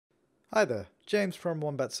Hi there, James from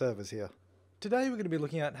Wombat Servers here. Today we're going to be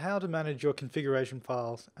looking at how to manage your configuration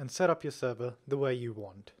files and set up your server the way you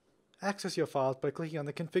want. Access your files by clicking on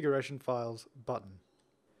the Configuration Files button.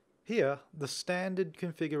 Here, the standard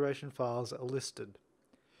configuration files are listed.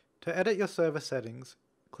 To edit your server settings,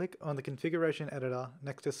 click on the configuration editor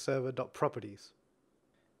next to server.properties.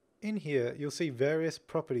 In here, you'll see various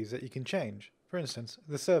properties that you can change. For instance,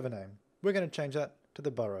 the server name. We're going to change that to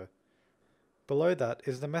the borough. Below that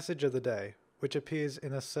is the message of the day, which appears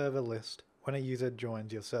in a server list when a user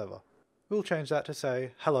joins your server. We'll change that to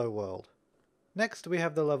say, Hello World. Next we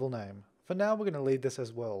have the level name. For now we're going to leave this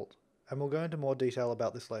as World, and we'll go into more detail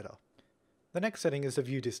about this later. The next setting is the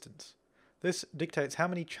view distance. This dictates how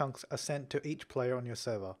many chunks are sent to each player on your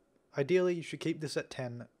server. Ideally you should keep this at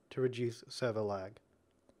 10 to reduce server lag.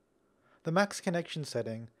 The max connection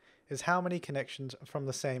setting is how many connections from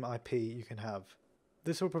the same IP you can have.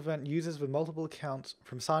 This will prevent users with multiple accounts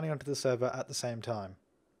from signing onto the server at the same time.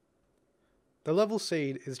 The level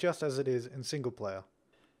seed is just as it is in single player.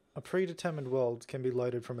 A predetermined world can be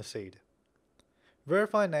loaded from a seed.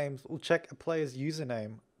 Verify names will check a player's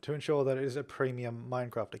username to ensure that it is a premium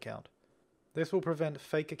Minecraft account. This will prevent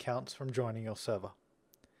fake accounts from joining your server.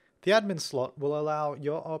 The admin slot will allow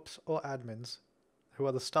your ops or admins, who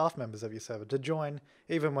are the staff members of your server, to join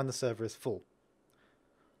even when the server is full.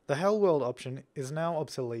 The Hell World option is now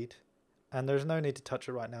obsolete, and there is no need to touch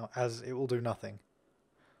it right now as it will do nothing.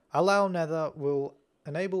 Allow Nether will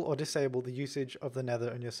enable or disable the usage of the Nether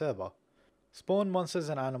in your server. Spawn monsters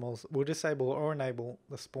and animals will disable or enable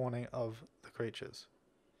the spawning of the creatures.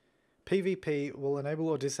 PvP will enable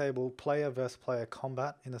or disable player vs player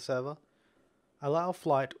combat in the server. Allow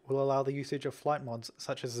Flight will allow the usage of flight mods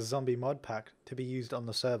such as the zombie mod pack to be used on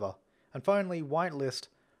the server. And finally, Whitelist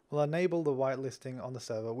will enable the whitelisting on the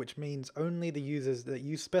server, which means only the users that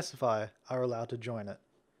you specify are allowed to join it,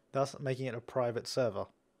 thus making it a private server.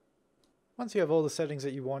 Once you have all the settings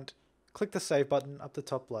that you want, click the Save button up the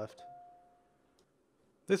top left.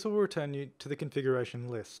 This will return you to the configuration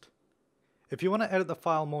list. If you want to edit the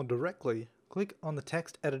file more directly, click on the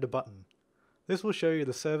Text Editor button. This will show you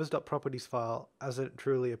the servers.properties file as it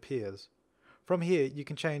truly appears. From here, you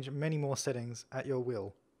can change many more settings at your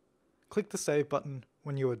will. Click the Save button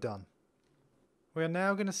when you are done. We are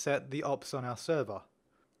now going to set the ops on our server.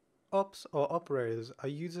 Ops or operators are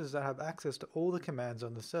users that have access to all the commands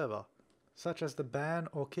on the server, such as the ban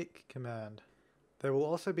or kick command. They will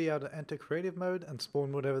also be able to enter creative mode and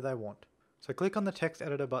spawn whatever they want. So click on the text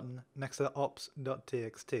editor button next to the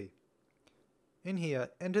ops.txt. In here,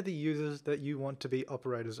 enter the users that you want to be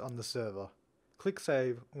operators on the server. Click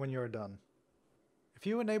Save when you are done. If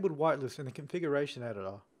you enabled whitelist in the configuration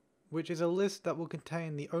editor, which is a list that will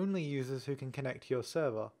contain the only users who can connect to your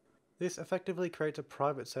server, this effectively creates a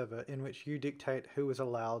private server in which you dictate who is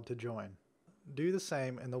allowed to join. Do the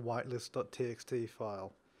same in the whitelist.txt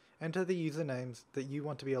file. Enter the usernames that you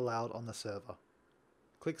want to be allowed on the server.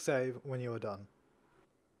 Click Save when you are done.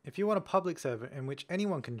 If you want a public server in which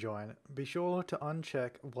anyone can join, be sure to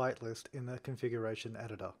uncheck whitelist in the configuration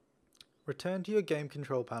editor. Return to your game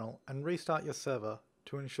control panel and restart your server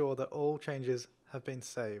to ensure that all changes have been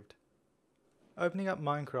saved. Opening up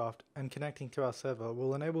Minecraft and connecting to our server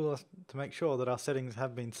will enable us to make sure that our settings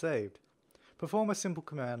have been saved. Perform a simple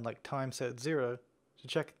command like timeset0 to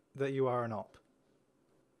check that you are an op.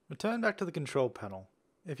 Return back to the control panel.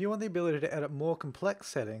 If you want the ability to edit more complex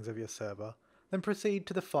settings of your server, then proceed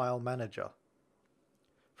to the File Manager.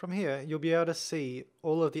 From here, you'll be able to see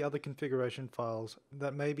all of the other configuration files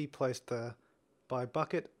that may be placed there by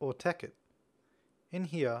bucket or ticket. In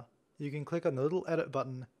here, you can click on the little edit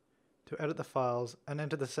button to edit the files and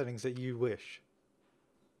enter the settings that you wish.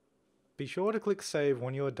 Be sure to click Save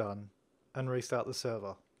when you are done and restart the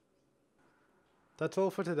server. That's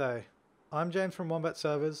all for today. I'm James from Wombat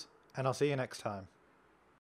Servers, and I'll see you next time.